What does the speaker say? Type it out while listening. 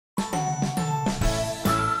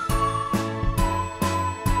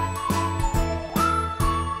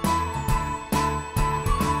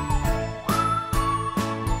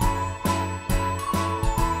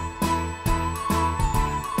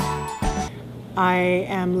I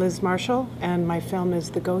am Liz Marshall, and my film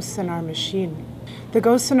is The Ghosts in Our Machine. The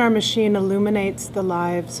Ghosts in Our Machine illuminates the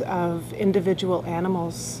lives of individual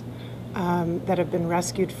animals that have been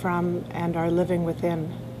rescued from and are living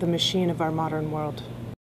within the machine of our modern world.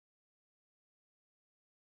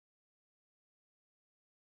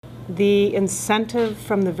 The incentive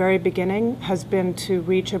from the very beginning has been to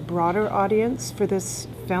reach a broader audience for this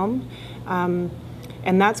film, and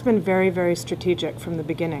that's been very, very strategic from the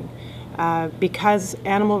beginning, because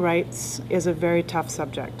animal rights is a very tough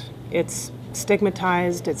subject. It's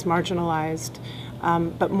stigmatized, it's marginalized,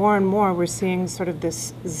 but more and more we're seeing sort of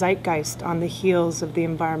this zeitgeist on the heels of the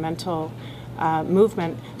environmental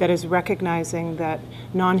movement that is recognizing that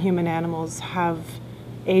non-human animals have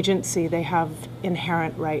agency, they have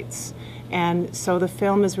inherent rights. And so the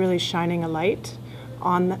film is really shining a light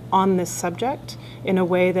on this subject in a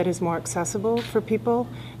way that is more accessible for people.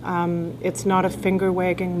 It's not a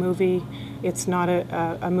finger-wagging movie. It's not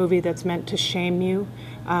a movie that's meant to shame you,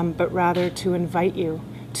 but rather to invite you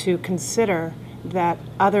to consider that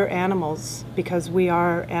other animals, because we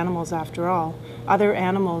are animals after all, other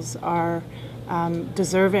animals are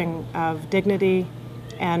deserving of dignity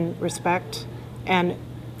and respect. And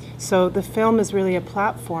so the film is really a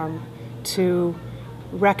platform to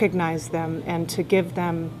recognize them and to give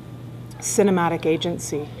them cinematic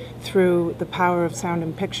agency through the power of sound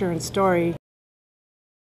and picture and story.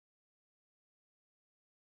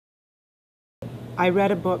 I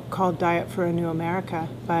read a book called Diet for a New America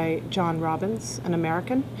by John Robbins, an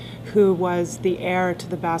American, who was the heir to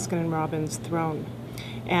the Baskin-Robbins throne.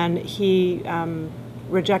 And he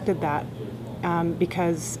rejected that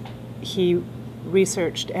because he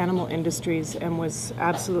researched animal industries and was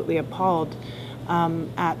absolutely appalled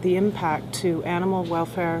at the impact to animal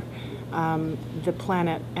welfare, the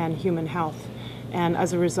planet, and human health. And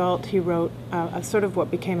as a result, he wrote a sort of what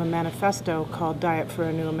became a manifesto called Diet for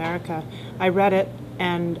a New America. I read it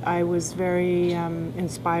and I was very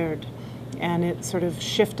inspired, and it sort of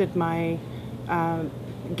shifted my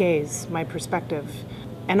gaze, my perspective.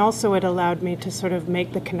 And also it allowed me to sort of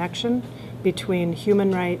make the connection between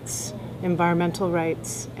human rights, environmental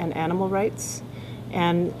rights, and animal rights,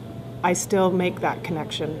 and I still make that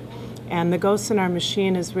connection. And The Ghosts in Our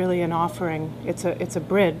Machine is really an offering. It's a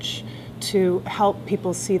bridge to help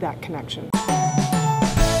people see that connection.